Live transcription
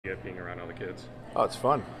kids? Oh, it's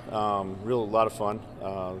fun. A lot of fun.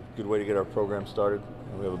 Good way to get our program started.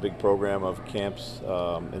 We have a big program of camps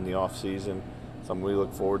in the off season. Something we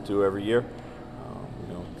look forward to every year.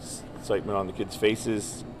 Excitement on the kids'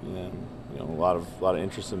 faces, and a lot of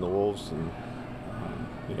interest in the Wolves, and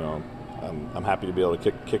I'm happy to be able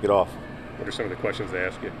to kick it off. What are some of the questions they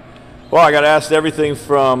ask you? Well, I got asked everything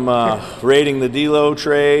from rating the D-Lo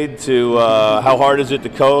trade to how hard is it to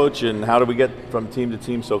coach, and how do we get from team to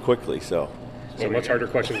team so quickly. So much harder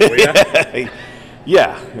questions than we have.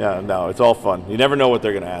 No, it's all fun. You never know what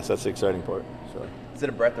they're going to ask. That's the exciting part. So. Is it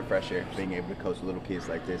a breath of fresh air being able to coach little kids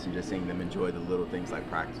like this and just seeing them enjoy the little things like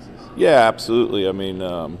practices? Yeah, absolutely. I mean,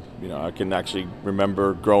 I can actually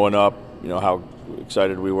remember growing up, how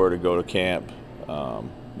excited we were to go to camp,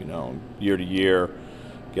 year to year,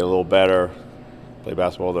 get a little better, play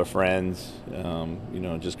basketball with our friends,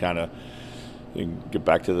 just kind of get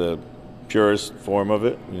back to the purest form of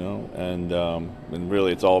it, and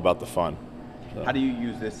really it's all about the fun. So. How do you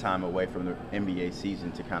use this time away from the NBA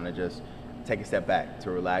season to kind of just take a step back, to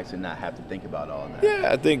relax and not have to think about all that? Yeah,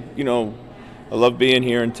 I think, I love being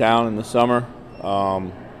here in town in the summer.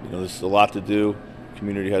 There's a lot to do. The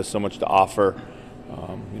community has so much to offer.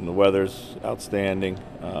 The weather's outstanding.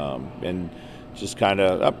 And just kind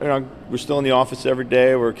of, we're still in the office every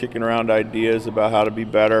day. We're kicking around ideas about how to be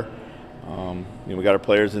better. We got our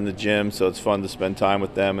players in the gym, so it's fun to spend time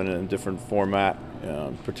with them in a different format,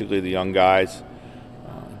 particularly the young guys,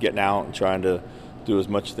 getting out and trying to do as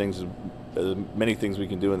many things we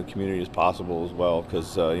can do in the community as possible as well,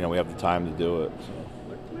 because we have the time to do it. So.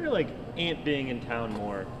 We're like Ant being in town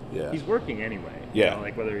more. Yeah. He's working anyway. Yeah.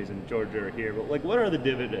 Like whether he's in Georgia or here, but what are the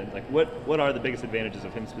dividends? Like what are the biggest advantages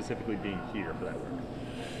of him specifically being here for that work?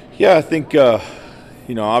 Yeah, I think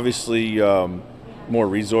obviously more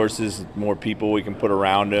resources, more people we can put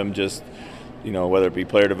around him. Just whether it be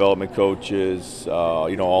player development coaches,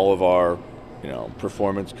 all of our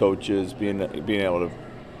performance coaches, being able to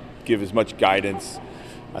give as much guidance.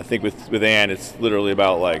 I think with Ant, it's literally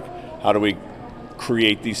about like how do we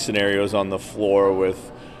create these scenarios on the floor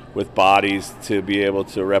with bodies to be able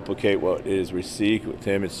to replicate what it is we seek. With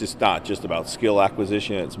him, it's just not just about skill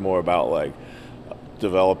acquisition. It's more about like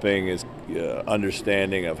developing his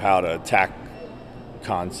understanding of how to attack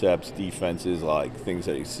concepts, defenses, like things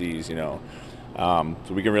that he sees. So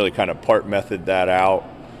we can really kind of part method that out.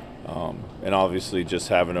 And obviously just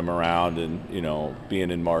having them around and,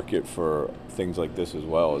 being in market for things like this as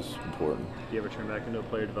well is important. Do you ever turn back into a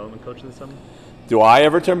player development coach this summer? Do I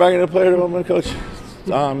ever turn back into a player development coach?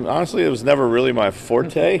 Honestly, it was never really my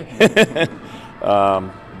forte.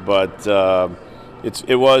 But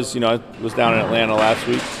it was, I was down in Atlanta last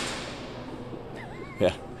week.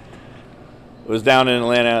 Yeah. I was down in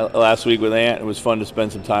Atlanta last week with Ant. It was fun to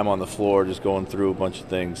spend some time on the floor just going through a bunch of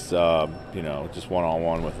things, just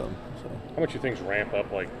one-on-one with them. So. How much do things ramp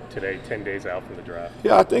up like today, 10 days out from the draft?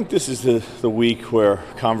 Yeah, I think this is the week where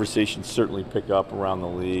conversations certainly pick up around the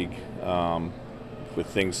league with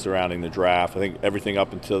things surrounding the draft. I think everything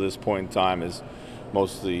up until this point in time is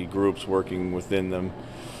mostly groups working within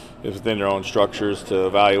their own structures to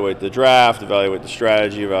evaluate the draft, evaluate the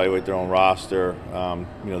strategy, evaluate their own roster.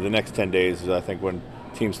 The next 10 days is, I think, when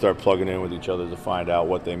teams start plugging in with each other to find out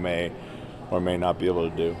what they may or may not be able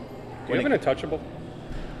to do. Do you have an untouchable?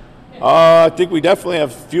 I think we definitely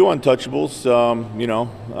have a few untouchables,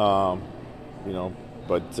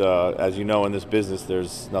 but as you know, in this business,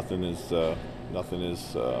 there's nothing is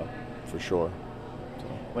for sure.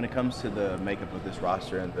 When it comes to the makeup of this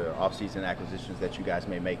roster and the offseason acquisitions that you guys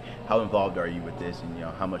may make, how involved are you with this, and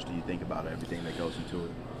how much do you think about everything that goes into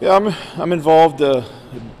it? Yeah, I'm involved the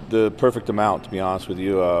perfect amount, to be honest with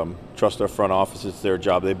you. Trust our front office; it's their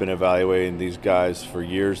job. They've been evaluating these guys for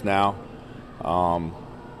years now.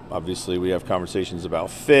 Obviously, we have conversations about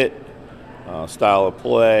fit, style of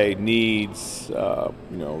play, needs,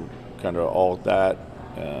 kind of all of that.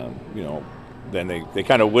 Then they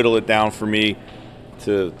kind of whittle it down for me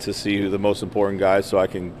to see who the most important guys, so I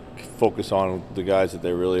can focus on the guys that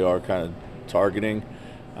they really are kind of targeting.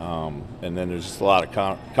 And then there's just a lot of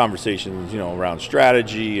conversations, around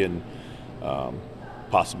strategy and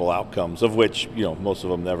possible outcomes, of which, most of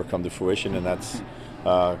them never come to fruition, and that's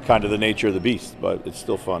kind of the nature of the beast, but it's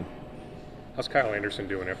still fun. How's Kyle Anderson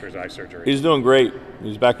doing after his eye surgery? He's doing great.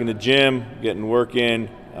 He's back in the gym, getting work in,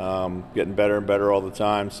 getting better and better all the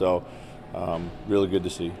time, so really good to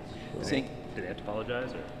see. Did he have to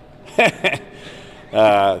apologize?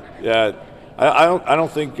 Yeah, I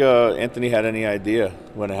don't think Anthony had any idea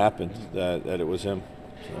when it happened that it was him.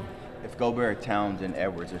 So. If Gobert, Towns, and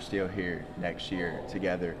Edwards are still here next year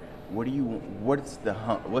together, What's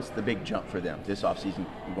the big jump for them this offseason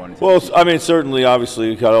going into? Well, the season? I mean, certainly, obviously,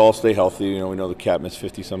 we got to all stay healthy. You know, we know the Cat missed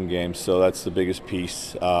 50-some games, so that's the biggest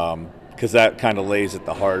piece because that kind of lays at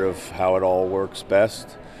the heart of how it all works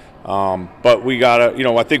best. But we got to, you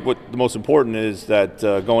know, I think what the most important is that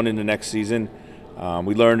going into next season,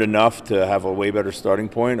 we learned enough to have a way better starting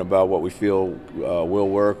point about what we feel will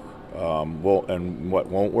work and what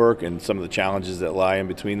won't work, and some of the challenges that lie in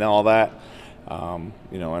between all that.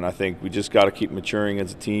 You know, and I think we just got to keep maturing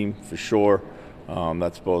as a team for sure.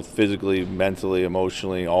 That's both physically, mentally,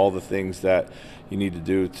 emotionally, all the things that you need to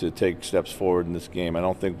do to take steps forward in this game. I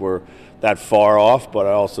don't think we're that far off, but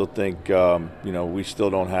I also think you know, we still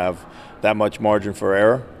don't have that much margin for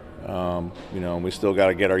error. You know, we still got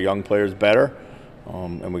to get our young players better,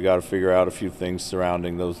 and we got to figure out a few things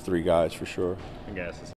surrounding those three guys for sure. I guess.